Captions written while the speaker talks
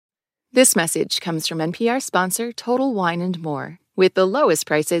This message comes from NPR sponsor Total Wine & More. With the lowest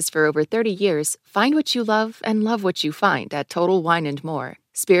prices for over 30 years, find what you love and love what you find at Total Wine & More.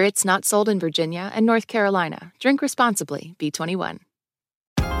 Spirits not sold in Virginia and North Carolina. Drink responsibly. B21.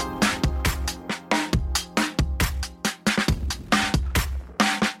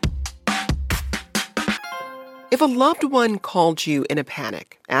 If a loved one called you in a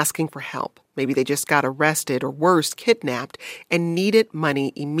panic, asking for help, maybe they just got arrested or worse, kidnapped, and needed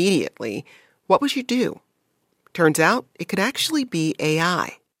money immediately, what would you do? Turns out it could actually be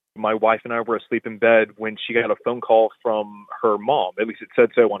AI. My wife and I were asleep in bed when she got a phone call from her mom. At least it said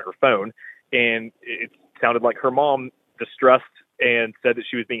so on her phone. And it sounded like her mom, distressed, and said that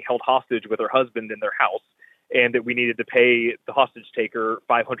she was being held hostage with her husband in their house and that we needed to pay the hostage taker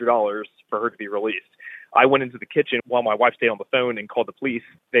 $500 for her to be released. I went into the kitchen while my wife stayed on the phone and called the police.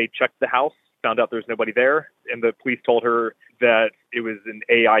 They checked the house, found out there was nobody there, and the police told her that it was an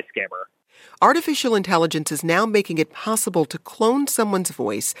AI scammer. Artificial intelligence is now making it possible to clone someone's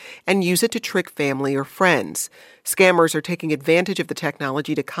voice and use it to trick family or friends. Scammers are taking advantage of the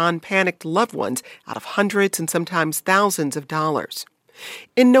technology to con panicked loved ones out of hundreds and sometimes thousands of dollars.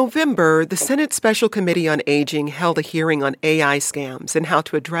 In November, the Senate Special Committee on Aging held a hearing on AI scams and how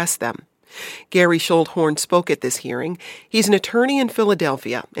to address them. Gary Schuldhorn spoke at this hearing. He's an attorney in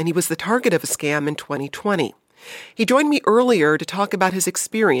Philadelphia, and he was the target of a scam in 2020. He joined me earlier to talk about his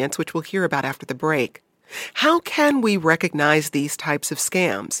experience, which we'll hear about after the break. How can we recognize these types of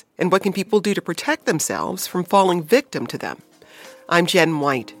scams, and what can people do to protect themselves from falling victim to them? I'm Jen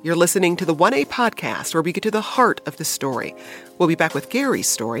White. You're listening to the 1A podcast, where we get to the heart of the story. We'll be back with Gary's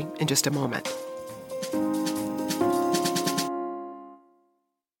story in just a moment.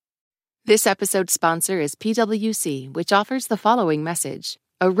 This episode's sponsor is PwC, which offers the following message.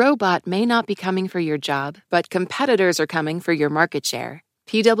 A robot may not be coming for your job, but competitors are coming for your market share.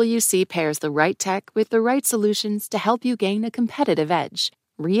 PwC pairs the right tech with the right solutions to help you gain a competitive edge.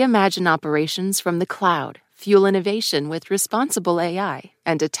 Reimagine operations from the cloud, fuel innovation with responsible AI,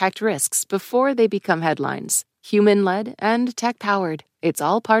 and detect risks before they become headlines. Human-led and tech-powered. It's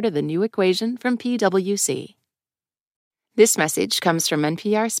all part of the new equation from PwC. This message comes from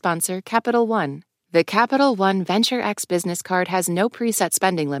NPR sponsor Capital One. The Capital One Venture X business card has no preset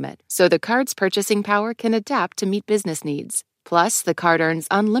spending limit, so the card's purchasing power can adapt to meet business needs. Plus, the card earns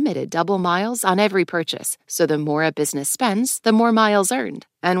unlimited double miles on every purchase, so the more a business spends, the more miles earned.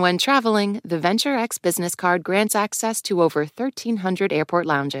 And when traveling, the Venture X business card grants access to over 1,300 airport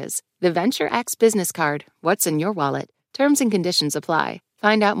lounges. The Venture X business card, what's in your wallet? Terms and conditions apply.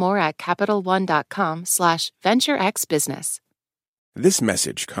 Find out more at CapitalOne.com/VentureXBusiness. This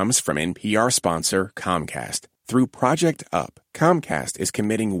message comes from NPR sponsor Comcast. Through Project Up, Comcast is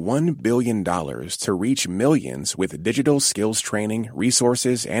committing $1 billion to reach millions with digital skills training,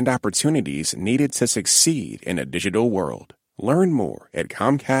 resources, and opportunities needed to succeed in a digital world. Learn more at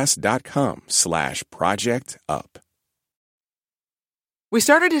Comcast.com/ProjectUp. We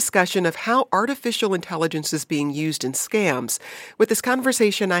start a discussion of how artificial intelligence is being used in scams with this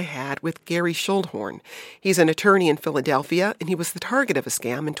conversation I had with Gary Schuldhorn. He's an attorney in Philadelphia, and he was the target of a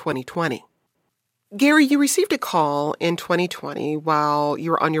scam in 2020. Gary, you received a call in 2020 while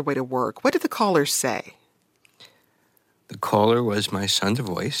you were on your way to work. What did the caller say? The caller was my son's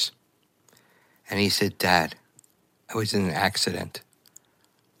voice, and he said, "Dad, I was in an accident.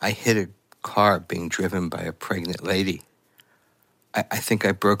 I hit a car being driven by a pregnant lady. I think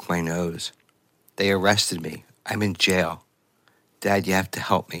I broke my nose. They arrested me. I'm in jail. Dad, you have to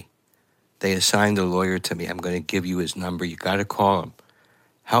help me. They assigned a lawyer to me. I'm going to give you his number. You got to call him.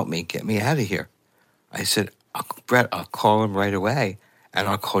 Help me. Get me out of here." I said, "Brett, I'll call him right away, and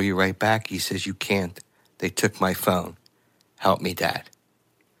I'll call you right back." He says, "You can't. They took my phone. Help me, Dad."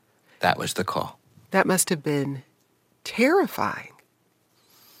 That was the call. That must have been terrifying.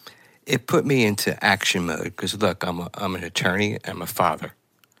 It put me into action mode because, look, I'm an attorney, I'm a father.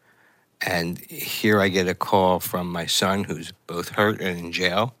 And here I get a call from my son who's both hurt and in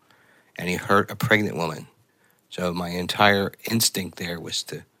jail, and he hurt a pregnant woman. So my entire instinct there was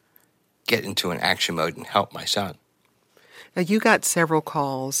to get into an action mode and help my son. Now, you got several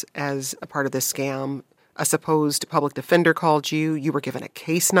calls as a part of this scam. A supposed public defender called you. You were given a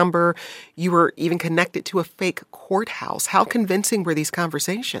case number. You were even connected to a fake courthouse. How convincing were these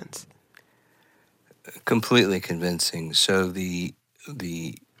conversations? Completely convincing. So this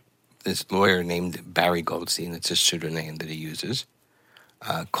lawyer named Barry Goldstein, it's a pseudonym that he uses,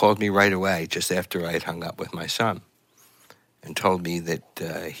 called me right away just after I had hung up with my son and told me that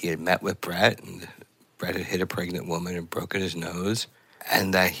he had met with Brett, and Brett had hit a pregnant woman and broken his nose,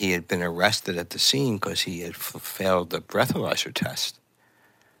 and that he had been arrested at the scene because he had failed the breathalyzer test.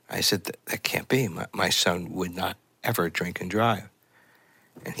 I said, that can't be. My son would not ever drink and drive.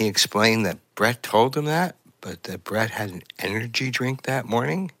 And he explained that Brett told him that, but that Brett had an energy drink that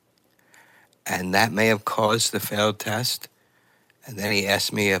morning, and that may have caused the failed test. And then he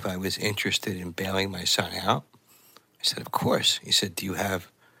asked me if I was interested in bailing my son out. I said, of course. He said, do you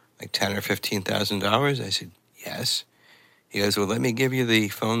have like $10,000 or $15,000? I said, yes. He goes, well, let me give you the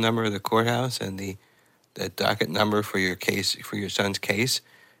phone number of the courthouse and the docket number for your case, for your son's case.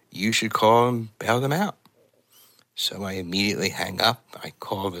 You should call and bail them out. So I immediately hang up. I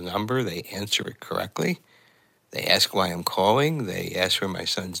call the number. They answer it correctly. They ask why I'm calling. They ask for my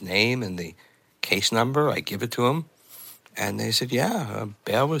son's name and the case number. I give it to them. And they said, yeah,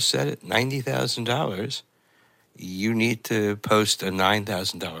 bail was set at $90,000. You need to post a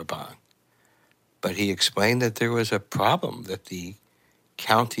 $9,000 bond. But he explained that there was a problem, that the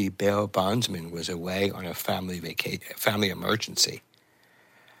county bail bondsman was away on a family emergency,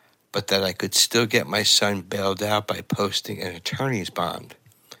 but that I could still get my son bailed out by posting an attorney's bond.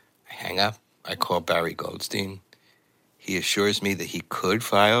 I hang up. I call Barry Goldstein. He assures me that he could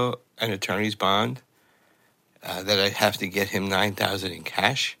file an attorney's bond, that I'd have to get him $9,000 in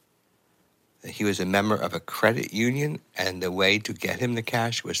cash, that he was a member of a credit union, and the way to get him the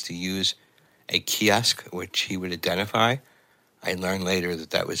cash was to use a kiosk, which he would identify. I learned later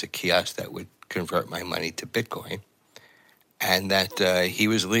that that was a kiosk that would convert my money to Bitcoin, and that he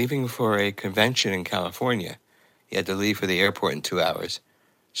was leaving for a convention in California. He had to leave for the airport in 2 hours,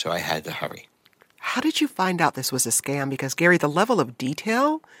 so I had to hurry. How did you find out this was a scam? Because, Gary, the level of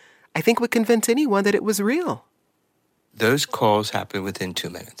detail, I think, would convince anyone that it was real. Those calls happened within 2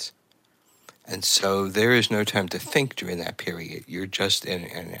 minutes. And so there is no time to think during that period. You're just in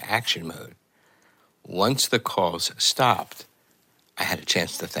an action mode. Once the calls stopped, I had a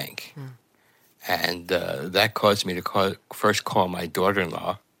chance to think. And that caused me to first call my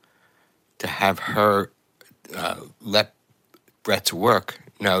daughter-in-law to have her let Brett's work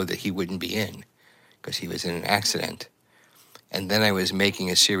know that he wouldn't be in because he was in an accident. And then I was making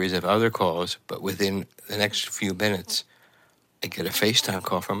a series of other calls, but within the next few minutes, I get a FaceTime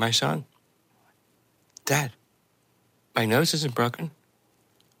call from my son. Dad, my nose isn't broken.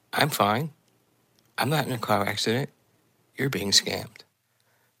 I'm fine. I'm not in a car accident. You're being scammed.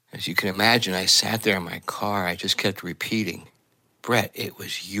 As you can imagine, I sat there in my car. I just kept repeating, Brett, it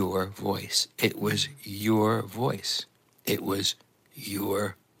was your voice. It was your voice. It was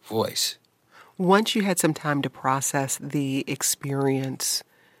your voice. Once you had some time to process the experience,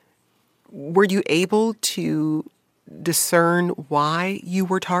 were you able to discern why you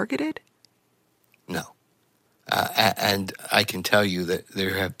were targeted? No. And I can tell you that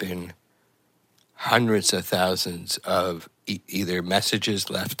there have been hundreds of thousands of either messages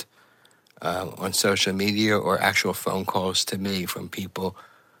left on social media or actual phone calls to me from people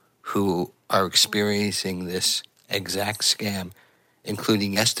who are experiencing this exact scam,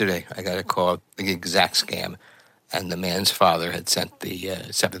 including yesterday. I got a call, the exact scam, and the man's father had sent the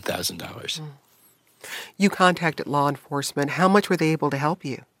 $7,000. You contacted law enforcement. How much were they able to help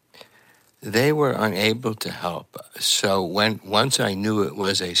you? They were unable to help. So once I knew it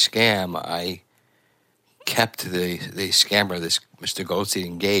was a scam, I kept the scammer, this Mr. Goldstein,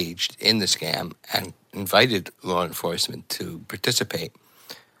 engaged in the scam and invited law enforcement to participate.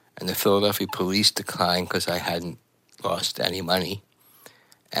 And the Philadelphia police declined because I hadn't lost any money.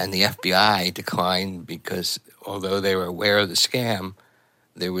 And the FBI declined because although they were aware of the scam,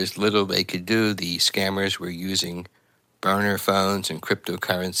 there was little they could do. The scammers were using burner phones and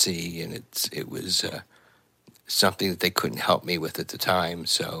cryptocurrency, and it was something that they couldn't help me with at the time.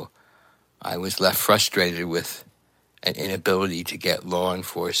 So I was left frustrated with an inability to get law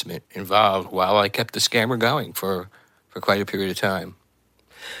enforcement involved while I kept the scammer going for quite a period of time.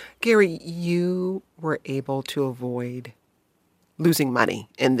 Gary, you were able to avoid losing money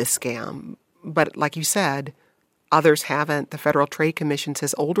in this scam. But like you said, others haven't. The Federal Trade Commission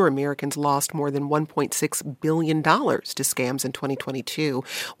says older Americans lost more than $1.6 billion to scams in 2022.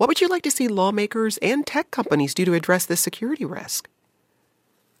 What would you like to see lawmakers and tech companies do to address this security risk?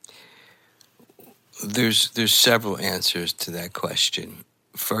 There's several answers to that question.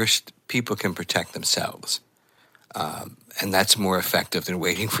 First, people can protect themselves, and that's more effective than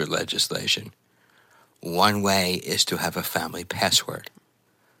waiting for legislation. One way is to have a family password,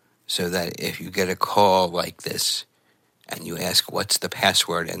 so that if you get a call like this and you ask what's the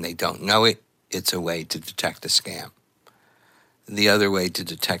password and they don't know it, it's a way to detect the scam. The other way to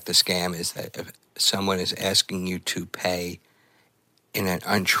detect the scam is that if someone is asking you to pay in an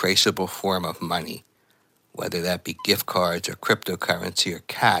untraceable form of money, whether that be gift cards or cryptocurrency or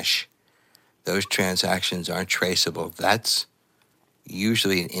cash, those transactions aren't traceable. That's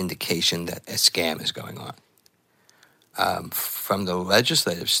usually an indication that a scam is going on. From the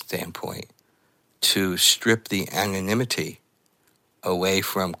legislative standpoint, to strip the anonymity away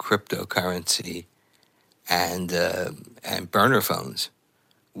from cryptocurrency and burner phones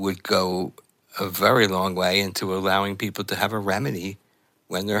would go a very long way into allowing people to have a remedy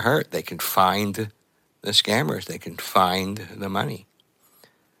when they're hurt. They can find the scammers. They can find the money.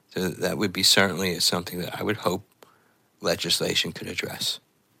 So that would be certainly something that I would hope legislation could address.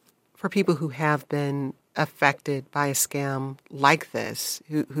 For people who have been affected by a scam like this,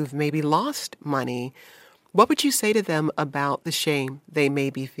 who've maybe lost money, what would you say to them about the shame they may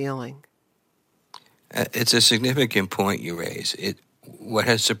be feeling? It's a significant point you raise. What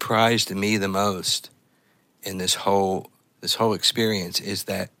has surprised me the most in this whole experience is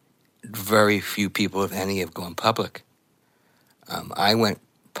that very few people, if any, have gone public. I went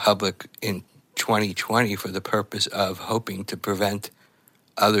public in 2020 for the purpose of hoping to prevent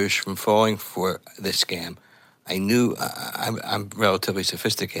others from falling for this scam. I knew I'm relatively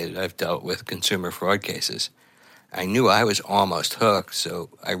sophisticated. I've dealt with consumer fraud cases. I knew I was almost hooked, so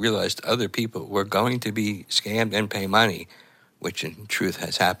I realized other people were going to be scammed and pay money, which in truth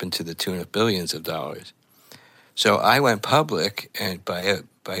has happened to the tune of billions of dollars. So I went public, and by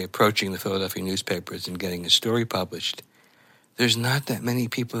approaching the Philadelphia newspapers and getting a story published, there's not that many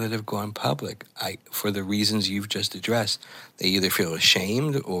people that have gone public for the reasons you've just addressed. They either feel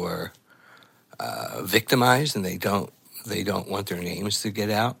ashamed or victimized, and they don't want their names to get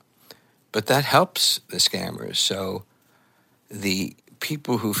out. But that helps the scammers. So the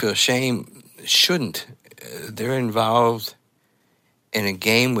people who feel shame shouldn't. They're involved in a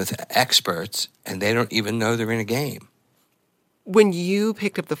game with experts, and they don't even know they're in a game. When you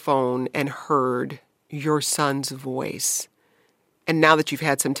picked up the phone and heard your son's voice, and now that you've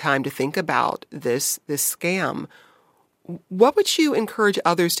had some time to think about this scam, what would you encourage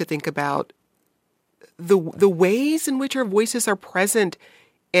others to think about the ways in which our voices are present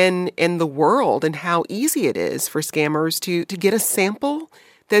in the world, and how easy it is for scammers to get a sample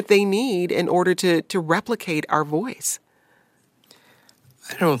that they need in order to replicate our voice?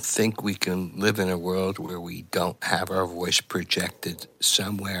 I don't think we can live in a world where we don't have our voice projected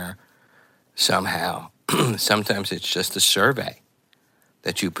somewhere, somehow. Sometimes it's just a survey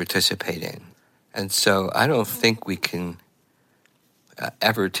that you participate in. And so I don't think we can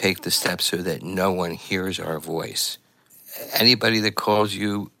ever take the steps so that no one hears our voice. Anybody that calls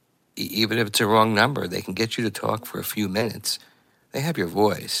you, even if it's a wrong number, they can get you to talk for a few minutes. They have your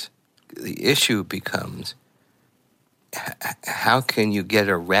voice. The issue becomes, how can you get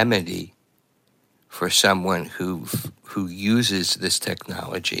a remedy for someone who uses this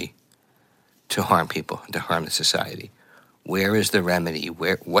technology to harm people, to harm the society? Where is the remedy?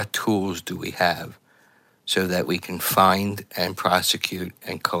 What tools do we have so that we can find and prosecute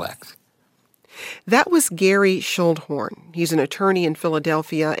and collect? That was Gary Schuldhorn. He's an attorney in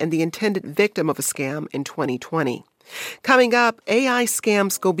Philadelphia and the intended victim of a scam in 2020. Coming up, AI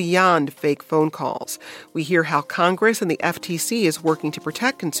scams go beyond fake phone calls. We hear how Congress and the FTC is working to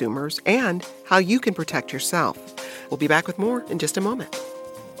protect consumers and how you can protect yourself. We'll be back with more in just a moment.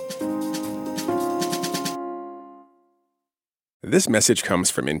 This message comes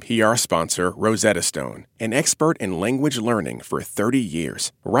from NPR sponsor Rosetta Stone, an expert in language learning for 30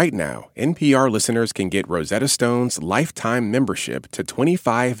 years. Right now, NPR listeners can get Rosetta Stone's lifetime membership to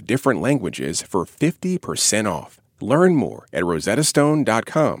 25 different languages for 50% off. Learn more at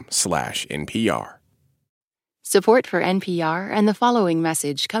rosettastone.com/NPR. Support for NPR and the following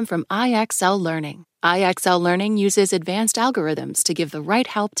message come from IXL Learning. IXL Learning uses advanced algorithms to give the right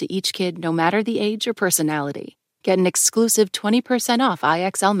help to each kid no matter the age or personality. Get an exclusive 20% off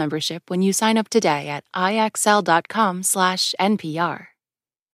IXL membership when you sign up today at IXL.com/NPR.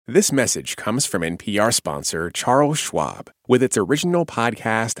 This message comes from NPR sponsor Charles Schwab with its original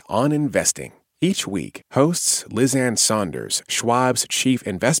podcast on investing. Each week, hosts Liz Ann Saunders, Schwab's chief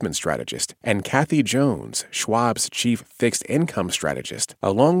investment strategist, and Kathy Jones, Schwab's chief fixed income strategist,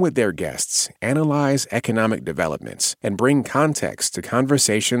 along with their guests, analyze economic developments and bring context to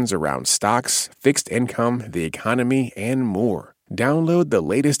conversations around stocks, fixed income, the economy, and more. Download the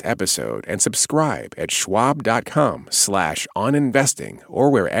latest episode and subscribe at schwab.com/oninvesting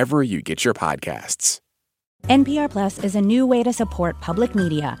or wherever you get your podcasts. NPR Plus is a new way to support public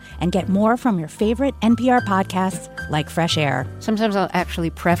media and get more from your favorite NPR podcasts like Fresh Air. Sometimes I'll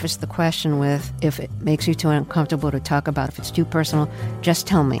actually preface the question with, if it makes you too uncomfortable to talk about, if it's too personal, just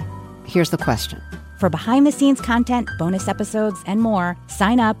tell me. Here's the question. For behind-the-scenes content, bonus episodes, and more,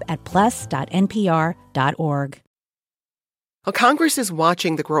 sign up at plus.npr.org. Well, Congress is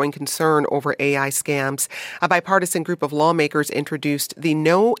watching the growing concern over AI scams. A bipartisan group of lawmakers introduced the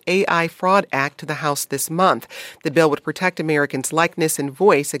No AI Fraud Act to the House this month. The bill would protect Americans' likeness and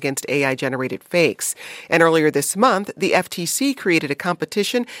voice against AI-generated fakes. And earlier this month, the FTC created a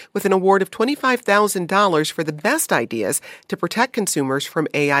competition with an award of $25,000 for the best ideas to protect consumers from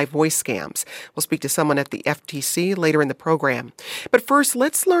AI voice scams. We'll speak to someone at the FTC later in the program. But first,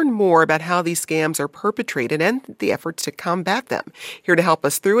 let's learn more about how these scams are perpetrated and the efforts to combat them. Here to help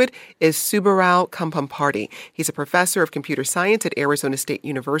us through it is Subbarao Kambhampati. He's a professor of computer science at Arizona State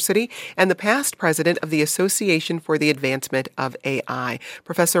University and the past president of the Association for the Advancement of AI.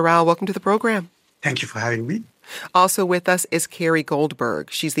 Professor Rao, welcome to the program. Thank you for having me. Also with us is Carrie Goldberg.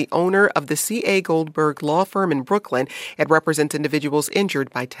 She's the owner of the C.A. Goldberg Law Firm in Brooklyn and represents individuals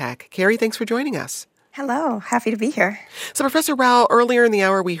injured by tech. Carrie, thanks for joining us. Hello. Happy to be here. So, Professor Rao, earlier in the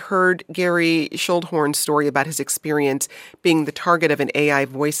hour, we heard Gary Schuldhorn's story about his experience being the target of an AI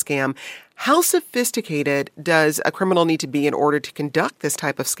voice scam. How sophisticated does a criminal need to be in order to conduct this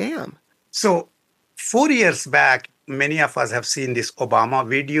type of scam? So, 4 years back, many of us have seen this Obama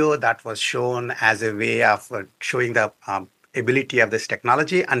video that was shown as a way of showing the ability of this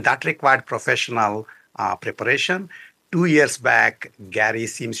technology, and that required professional preparation. 2 years back, Gary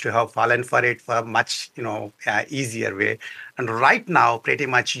seems to have fallen for it for a much, easier way. And right now, pretty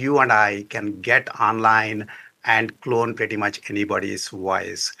much you and I can get online and clone pretty much anybody's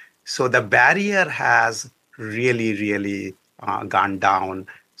voice. So the barrier has really gone down.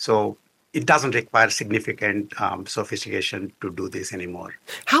 So it doesn't require significant sophistication to do this anymore.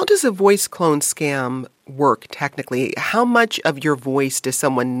 How does a voice clone scam work technically? How much of your voice does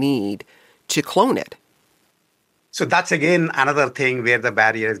someone need to clone it? So that's, again, another thing where the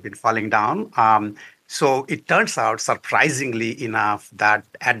barrier has been falling down. So it turns out, surprisingly enough, that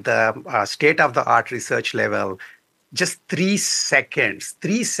at the state-of-the-art research level, just 3 seconds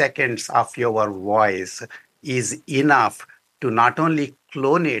of your voice is enough to not only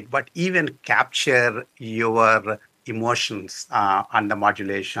clone it, but even capture your emotions and the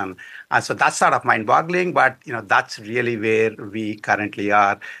modulation. So that's sort of mind-boggling, but that's really where we currently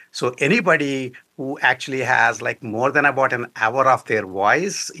are. So anybody who actually has more than about an hour of their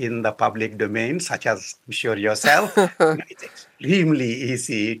voice in the public domain, such as I'm sure yourself, it's extremely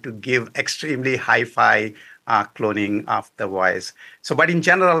easy to give extremely hi-fi cloning of the voice. So, but in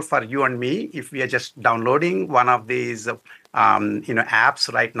general, for you and me, if we are just downloading one of these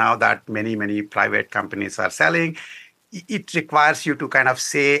apps right now that many private companies are selling, it requires you to kind of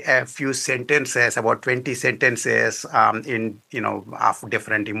say a few sentences, about 20 sentences of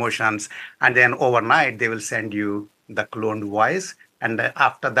different emotions. And then overnight, they will send you the cloned voice. And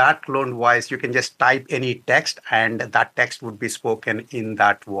after that cloned voice, you can just type any text and that text would be spoken in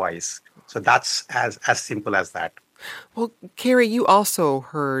that voice. So that's as simple as that. Well, Carrie, you also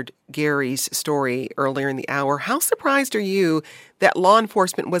heard Gary's story earlier in the hour. How surprised are you that law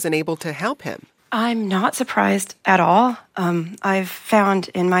enforcement wasn't able to help him? I'm not surprised at all. I've found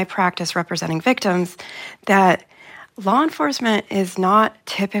in my practice representing victims that law enforcement is not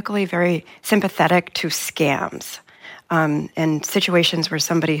typically very sympathetic to scams and situations where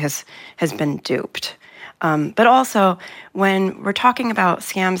somebody has been duped. But also, when we're talking about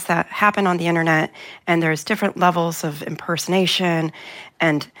scams that happen on the internet and there's different levels of impersonation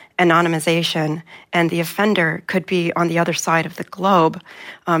and anonymization, and the offender could be on the other side of the globe,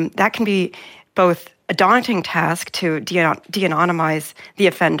 that can be both a daunting task to de-anonymize the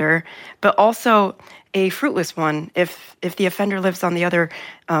offender, but also a fruitless one. If the offender lives on the other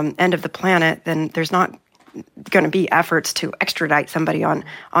end of the planet, then there's not going to be efforts to extradite somebody on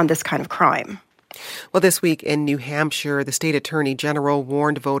this kind of crime. Well, this week in New Hampshire, the state attorney general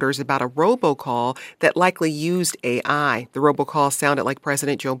warned voters about a robocall that likely used AI. The robocall sounded like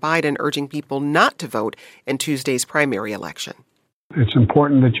President Joe Biden urging people not to vote in Tuesday's primary election. It's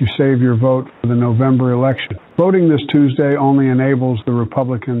important that you save your vote for the November election. Voting this Tuesday only enables the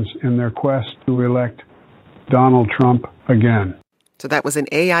Republicans in their quest to elect Donald Trump again. So that was an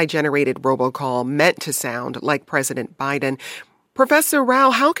AI-generated robocall meant to sound like President Biden. Professor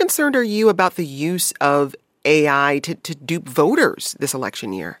Rao, how concerned are you about the use of AI to dupe voters this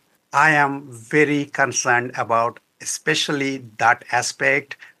election year? I am very concerned about especially that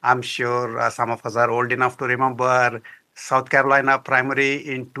aspect. I'm sure some of us are old enough to remember South Carolina primary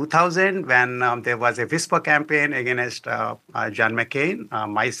in 2000 when there was a whisper campaign against John McCain,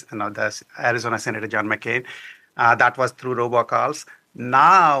 the Arizona Senator John McCain. That was through robocalls.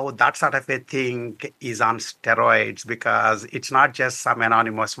 Now that sort of a thing is on steroids because it's not just some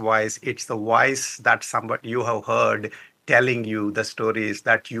anonymous voice. It's the voice that somebody you have heard telling you the stories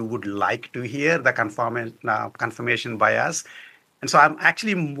that you would like to hear, the confirmation bias. And so I'm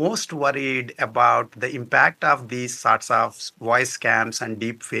actually most worried about the impact of these sorts of voice scams and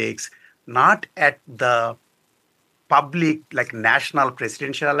deep fakes, not at the public, like national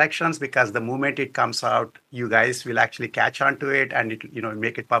presidential elections, because the moment it comes out, you guys will actually catch on to it and it,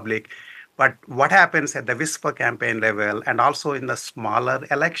 make it public. But what happens at the whisper campaign level and also in the smaller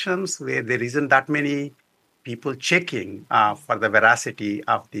elections where there isn't that many people checking for the veracity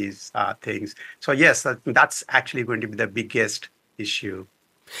of these things. So yes, that's actually going to be the biggest issue.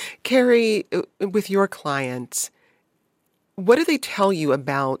 Carrie, with your clients, what do they tell you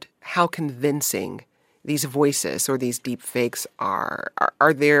about how convincing these voices or these deep fakes are?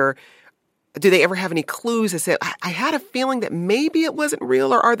 Do they ever have any clues that say, I had a feeling that maybe it wasn't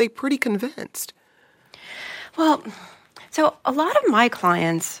real, or are they pretty convinced? Well, so a lot of my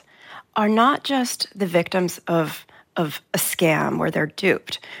clients are not just the victims of a scam where they're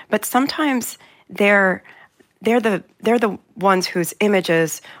duped, but sometimes they're the ones whose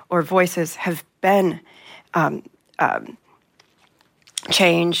images or voices have been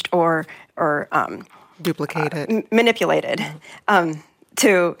changed or duplicated, manipulated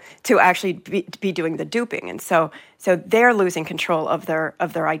to actually be doing the duping, and so they're losing control of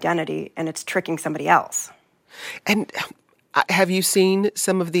their identity, and it's tricking somebody else. And have you seen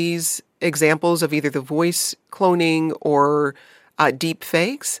some of these examples of either the voice cloning or deep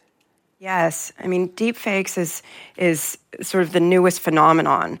fakes? Yes. I mean, deep fakes is sort of the newest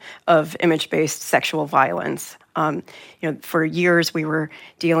phenomenon of image-based sexual violence. For years we were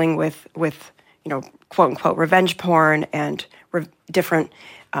dealing with quote-unquote revenge porn and different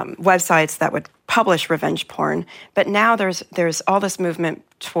websites that would publish revenge porn. But now there's all this movement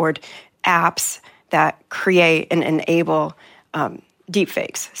toward apps that create and enable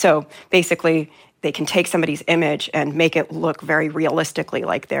deepfakes. So basically, they can take somebody's image and make it look very realistically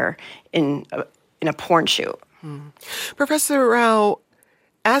like they're in a porn shoot. Professor Rao,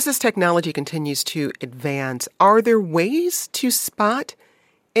 as this technology continues to advance, are there ways to spot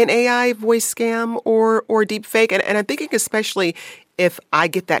an AI voice scam or deepfake? And I'm thinking especially if I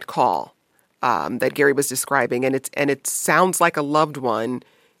get that call that Gary was describing, and it sounds like a loved one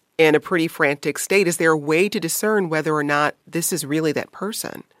in a pretty frantic state. Is there a way to discern whether or not this is really that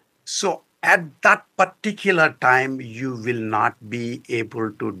person? So at that particular time, you will not be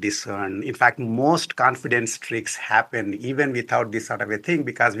able to discern. In fact, most confidence tricks happen even without this sort of a thing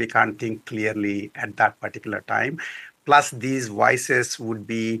because we can't think clearly at that particular time. Plus, these voices would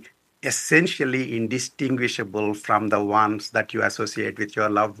be essentially indistinguishable from the ones that you associate with your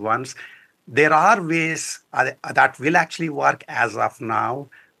loved ones. There are ways that will actually work as of now.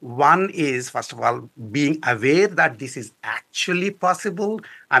 One is, first of all, being aware that this is actually possible.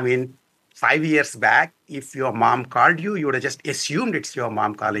 I mean, 5 years back, if your mom called you, you would have just assumed it's your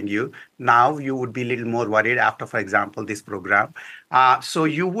mom calling you. Now you would be a little more worried after, for example, this program. So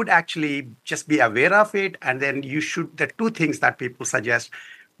you would actually just be aware of it. And then the two things that people suggest.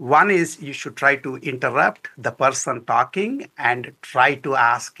 One is you should try to interrupt the person talking and try to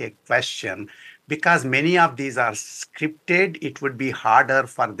ask a question. Because many of these are scripted, it would be harder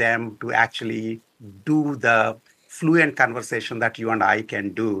for them to actually do the fluent conversation that you and I can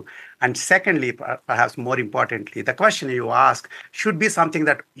do. And secondly, perhaps more importantly, the question you ask should be something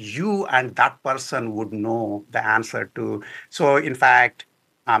that you and that person would know the answer to. So in fact,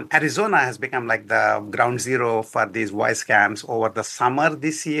 Arizona has become like the ground zero for these voice scams over the summer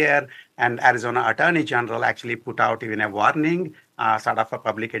this year. And Arizona Attorney General actually put out even a warning, sort of a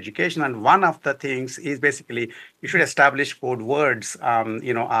public education. And one of the things is basically you should establish code words,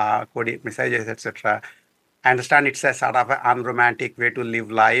 code messages, etc. I understand it's a sort of an unromantic way to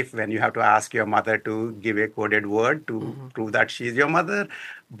live life when you have to ask your mother to give a coded word to prove that she's your mother.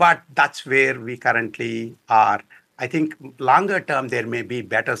 But that's where we currently are. I think longer term, there may be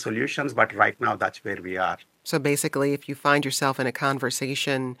better solutions, but right now, that's where we are. So basically, if you find yourself in a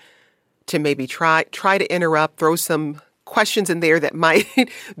conversation, to maybe try to interrupt, throw some questions in there that might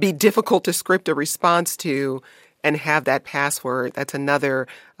be difficult to script a response to, and have that password. That's another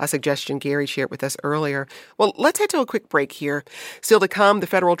suggestion Gary shared with us earlier. Well, let's head to a quick break here. Still to come, the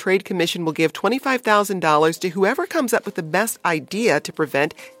Federal Trade Commission will give $25,000 to whoever comes up with the best idea to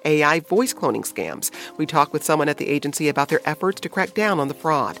prevent AI voice cloning scams. We talk with someone at the agency about their efforts to crack down on the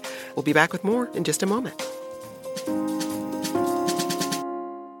fraud. We'll be back with more in just a moment.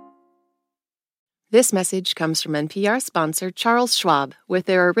 This message comes from NPR sponsor Charles Schwab with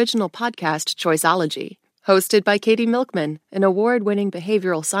their original podcast, Choiceology. Hosted by Katie Milkman, an award-winning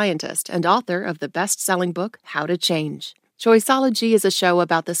behavioral scientist and author of the best-selling book, How to Change. Choiceology is a show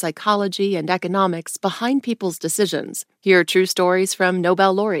about the psychology and economics behind people's decisions. Hear true stories from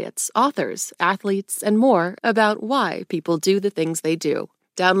Nobel laureates, authors, athletes, and more about why people do the things they do.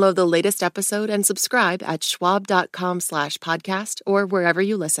 Download the latest episode and subscribe at schwab.com/podcast or wherever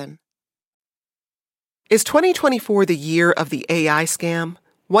you listen. Is 2024 the year of the AI scam?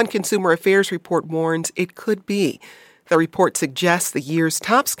 One consumer affairs report warns it could be. The report suggests the year's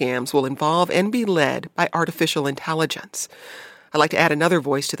top scams will involve and be led by artificial intelligence. I'd like to add another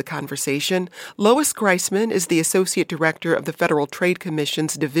voice to the conversation. Lois Greisman is the Associate Director of the Federal Trade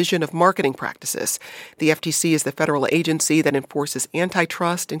Commission's Division of Marketing Practices. The FTC is the federal agency that enforces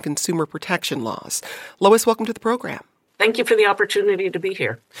antitrust and consumer protection laws. Lois, welcome to the program. Thank you for the opportunity to be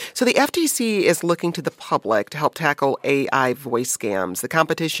here. So the FTC is looking to the public to help tackle AI voice scams. The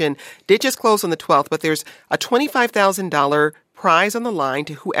competition did just close on the 12th, but there's a $25,000 prize on the line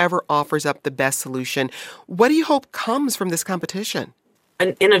to whoever offers up the best solution. What do you hope comes from this competition?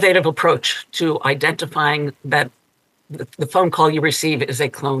 An innovative approach to identifying that the phone call you receive is a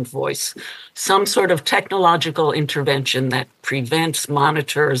cloned voice. Some sort of technological intervention that prevents,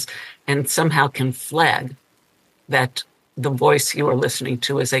 monitors, and somehow can flag that the voice you are listening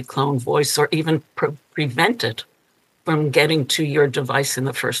to is a cloned voice, or even prevent it from getting to your device in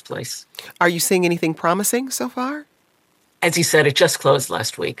the first place. Are you seeing anything promising so far? As you said, it just closed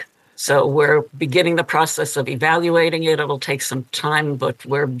last week. So we're beginning the process of evaluating it. It'll take some time, but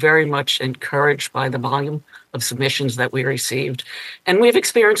we're very much encouraged by the volume of submissions that we received. And we've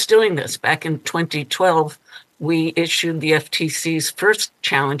experienced doing this. Back in 2012, we issued the FTC's first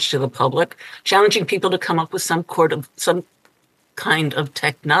challenge to the public, challenging people to come up with some kind of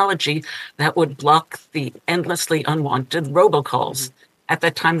technology that would block the endlessly unwanted robocalls. At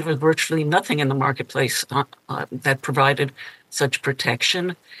that time, there was virtually nothing in the marketplace that provided such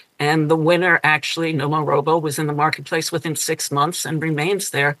protection. And the winner, actually, Nomo Robo, was in the marketplace within 6 months and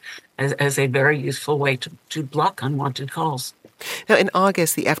remains there as a very useful way to block unwanted calls. Now, in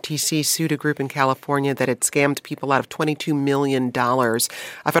August, the FTC sued a group in California that had scammed people out of $22 million.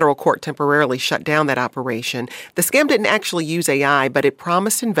 A federal court temporarily shut down that operation. The scam didn't actually use AI, but it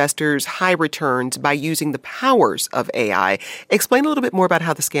promised investors high returns by using the powers of AI. Explain a little bit more about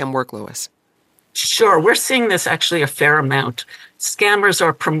how the scam worked, Lois. Sure. We're seeing this actually a fair amount. Scammers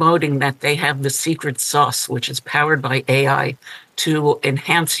are promoting that they have the secret sauce, which is powered by AI, to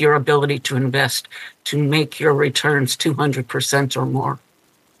enhance your ability to invest, to make your returns 200% or more.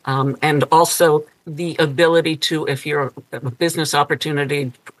 And also the ability to, if you're a business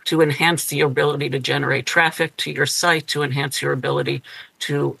opportunity, to enhance your ability to generate traffic to your site, to enhance your ability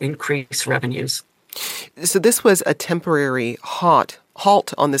to increase revenues. So this was a temporary halt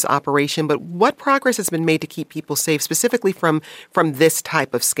on this operation, but what progress has been made to keep people safe, specifically from this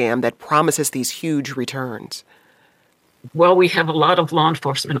type of scam that promises these huge returns? Well, we have a lot of law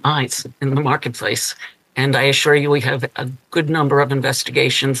enforcement eyes in the marketplace, and I assure you we have a good number of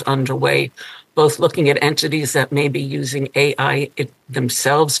investigations underway, both looking at entities that may be using AI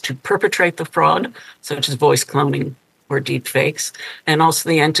themselves to perpetrate the fraud, such as voice cloning or deepfakes, and also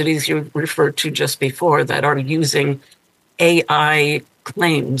the entities you referred to just before that are using AI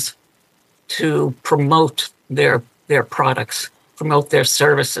claims to promote their products, promote their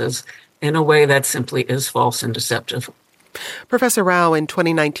services in a way that simply is false and deceptive. Professor Rao, in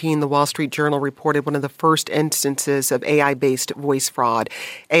 2019, the Wall Street Journal reported one of the first instances of AI-based voice fraud.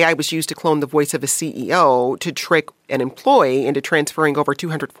 AI was used to clone the voice of a CEO to trick an employee into transferring over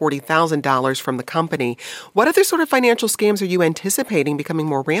 $240,000 from the company. What other sort of financial scams are you anticipating becoming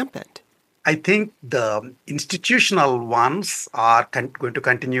more rampant? I think the institutional ones are going to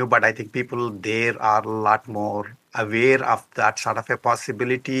continue, but I think people there are a lot more aware of that sort of a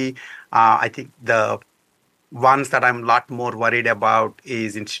possibility. I think the ones that I'm a lot more worried about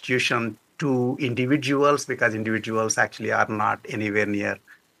is institution to individuals, because individuals actually are not anywhere near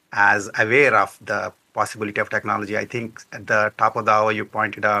as aware of the possibility of technology. I think at the top of the hour, you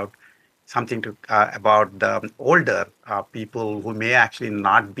pointed out something about the older people who may actually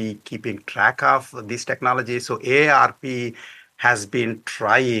not be keeping track of this technology. So AARP has been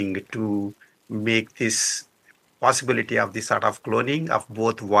trying to make this possibility of this sort of cloning of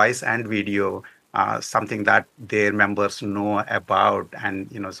both voice and video something that their members know about. And,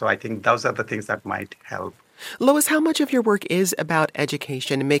 so I think those are the things that might help. Lois, how much of your work is about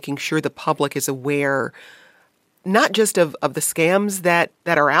education and making sure the public is aware not just of the scams that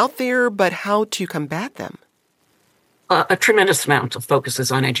are out there, but how to combat them? A tremendous amount of focus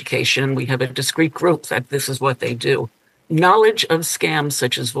is on education. We have a discrete group that this is what they do. Knowledge of scams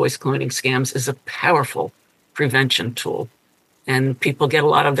such as voice cloning scams is a powerful prevention tool. And people get a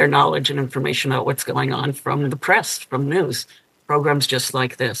lot of their knowledge and information about what's going on from the press, from news, programs just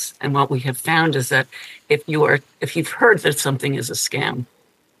like this. And what we have found is that if you've heard that something is a scam,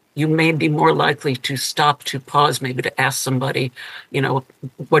 you may be more likely to stop, to pause, maybe to ask somebody,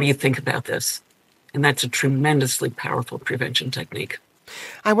 what do you think about this? And that's a tremendously powerful prevention technique.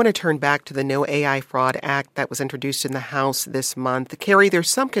 I want to turn back to the No AI Fraud Act that was introduced in the House this month. Carrie, there's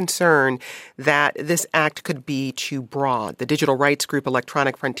some concern that this act could be too broad. The digital rights group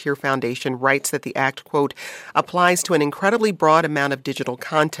Electronic Frontier Foundation writes that the act, quote, applies to an incredibly broad amount of digital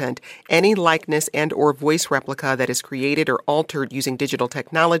content. Any likeness and or voice replica that is created or altered using digital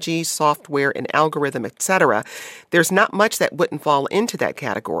technology, software, and algorithm, etc. There's not much that wouldn't fall into that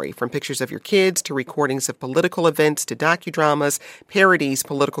category, from pictures of your kids to recordings of political events to docudramas, parodies,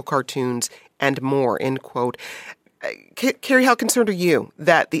 political cartoons, and more, end quote. Carrie, how concerned are you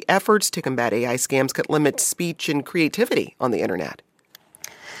that the efforts to combat AI scams could limit speech and creativity on the internet?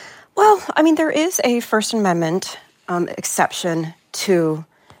 Well, there is a First Amendment exception to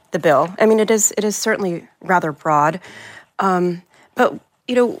the bill. It is certainly rather broad. But,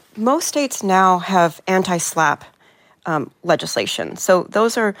 most states now have anti-SLAPP legislation. So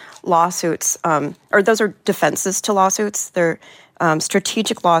those are lawsuits, or those are defenses to lawsuits. They're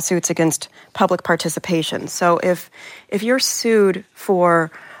strategic lawsuits against public participation. So if you're sued for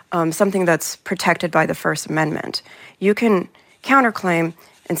something that's protected by the First Amendment, you can counterclaim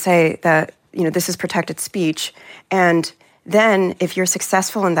and say that this is protected speech, and then if you're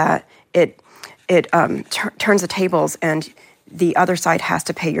successful in that, it turns the tables, and the other side has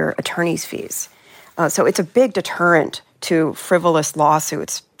to pay your attorney's fees. So it's a big deterrent to frivolous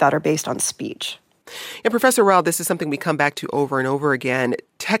lawsuits that are based on speech. And Professor Rao, this is something we come back to over and over again.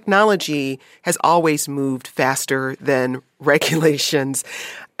 Technology has always moved faster than regulations.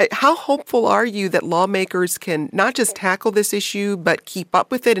 How hopeful are you that lawmakers can not just tackle this issue, but keep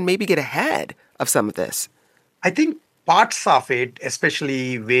up with it and maybe get ahead of some of this? I think parts of it,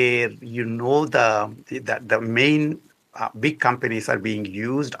 especially where the main big companies are being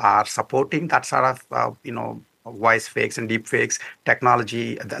used, are supporting that sort of voice fakes and deep fakes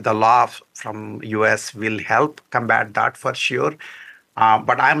technology. The law from US will help combat that for sure.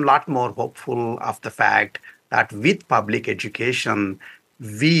 But I'm a lot more hopeful of the fact that with public education,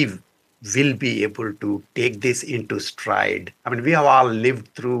 we will be able to take this into stride. We have all lived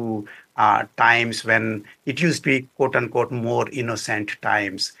through times when it used to be, quote unquote, more innocent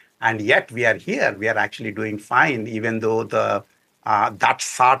times. And yet we are here. We are actually doing fine, even though that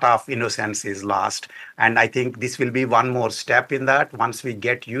sort of innocence is lost. And I think this will be one more step in that once we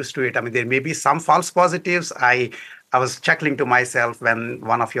get used to it. There may be some false positives. I was chuckling to myself when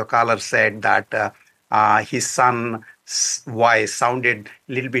one of your callers said that his son's voice sounded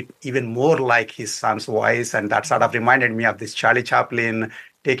a little bit even more like his son's voice. And that sort of reminded me of this Charlie Chaplin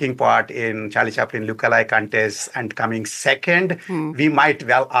taking part in Charlie Chaplin lookalike contests and coming second. We might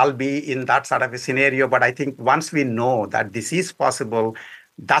well all be in that sort of a scenario. But I think once we know that this is possible,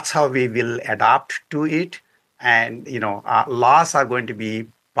 that's how we will adapt to it. And, laws are going to be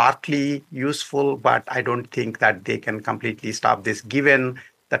partly useful, but I don't think that they can completely stop this given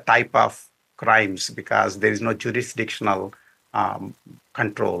the type of crimes, because there is no jurisdictional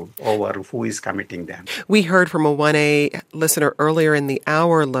control over who is committing them. We heard from a 1A listener earlier in the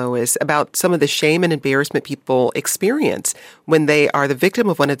hour, Lois, about some of the shame and embarrassment people experience when they are the victim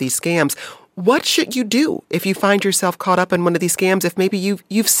of one of these scams. What should you do if you find yourself caught up in one of these scams, if maybe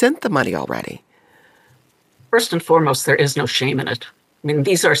you've sent the money already? First and foremost, there is no shame in it.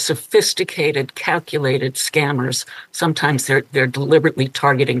 These are sophisticated, calculated scammers. Sometimes they're deliberately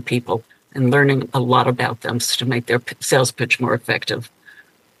targeting people and learning a lot about them to make their sales pitch more effective.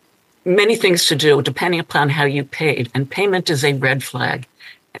 Many things to do depending upon how you paid, and payment is a red flag.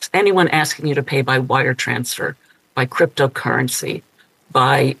 It's anyone asking you to pay by wire transfer, by cryptocurrency,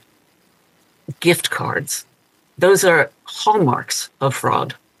 by gift cards. Those are hallmarks of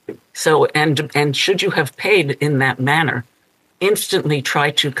fraud. So, and should you have paid in that manner, instantly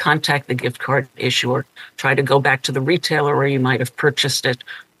try to contact the gift card issuer, try to go back to the retailer where you might have purchased it,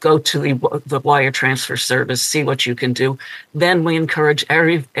 go to the wire transfer service, see what you can do. Then we encourage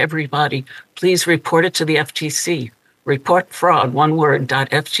everybody, please report it to the FTC. Report fraud, one word,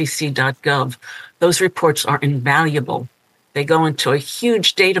 .ftc.gov. Those reports are invaluable. They go into a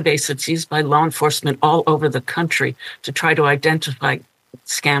huge database that's used by law enforcement all over the country to try to identify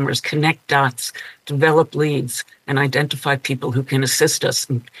scammers, connect dots, develop leads, and identify people who can assist us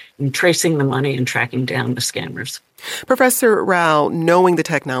in tracing the money and tracking down the scammers. Professor Rao, knowing the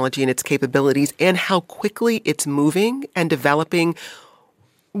technology and its capabilities and how quickly it's moving and developing,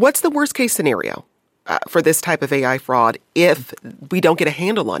 what's the worst case scenario for this type of AI fraud if we don't get a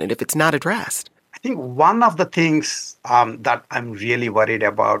handle on it, if it's not addressed? I think one of the things that I'm really worried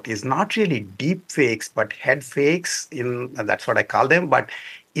about is not really deep fakes, but head fakes. That's what I call them. But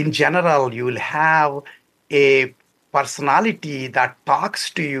in general, you'll have a personality that talks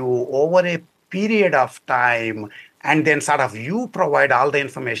to you over a period of time, and then sort of you provide all the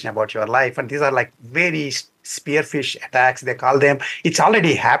information about your life. And these are like very spearfish attacks, they call them. It's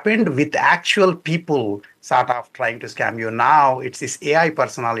already happened with actual people sort of trying to scam you. Now it's these AI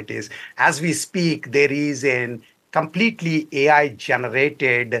personalities. As we speak, there is a completely AI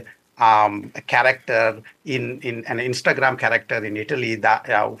generated a character in an Instagram character in Italy that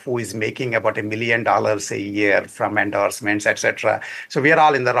who is making about $1 million a year from endorsements, etc. So we are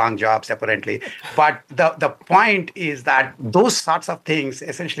all in the wrong jobs apparently. But the point is that those sorts of things,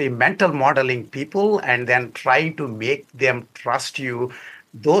 essentially mental modeling people and then trying to make them trust you,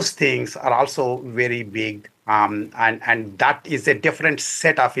 those things are also very big. And that is a different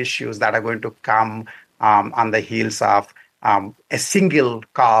set of issues that are going to come on the heels of a single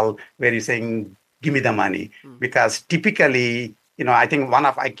call where you're saying, give me the money. Because typically, I think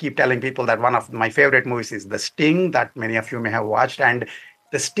I keep telling people that one of my favorite movies is The Sting, that many of you may have watched. And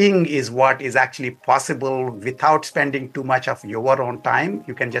The Sting is what is actually possible without spending too much of your own time.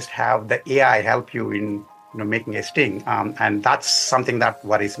 You can just have the AI help you in making a sting. And that's something that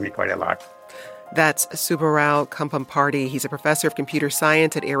worries me quite a lot. That's Subbarao Kambhampati. He's a professor of computer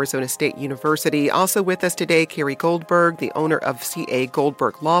science at Arizona State University. Also with us today, Carrie Goldberg, the owner of C.A.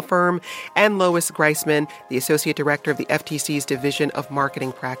 Goldberg Law Firm, and Lois Greisman, the associate director of the FTC's Division of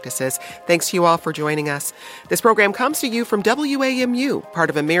Marketing Practices. Thanks to you all for joining us. This program comes to you from WAMU, part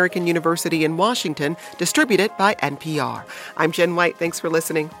of American University in Washington, distributed by NPR. I'm Jen White. Thanks for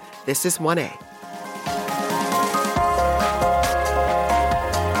listening. This is 1A.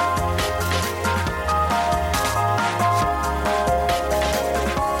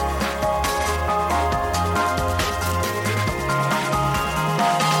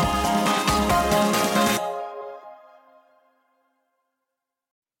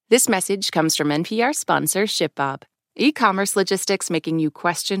 This message comes from NPR sponsor ShipBob. E-commerce logistics making you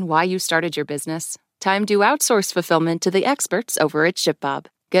question why you started your business? Time to outsource fulfillment to the experts over at ShipBob.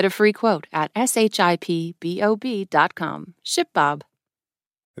 Get a free quote at shipbob.com. ShipBob.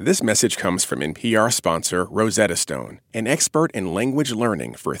 This message comes from NPR sponsor Rosetta Stone, an expert in language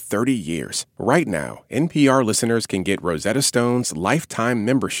learning for 30 years. Right now, NPR listeners can get Rosetta Stone's lifetime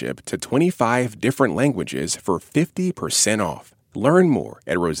membership to 25 different languages for 50% off. Learn more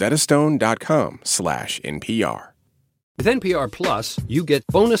at rosettastone.com/NPR. With NPR Plus, you get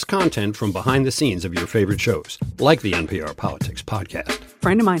bonus content from behind the scenes of your favorite shows, like the NPR Politics podcast. A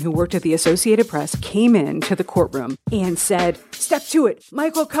friend of mine who worked at the Associated Press came into the courtroom and said, "Step to it,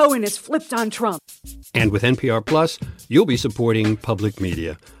 Michael Cohen has flipped on Trump." And with NPR Plus, you'll be supporting public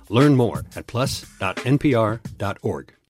media. Learn more at plus.npr.org.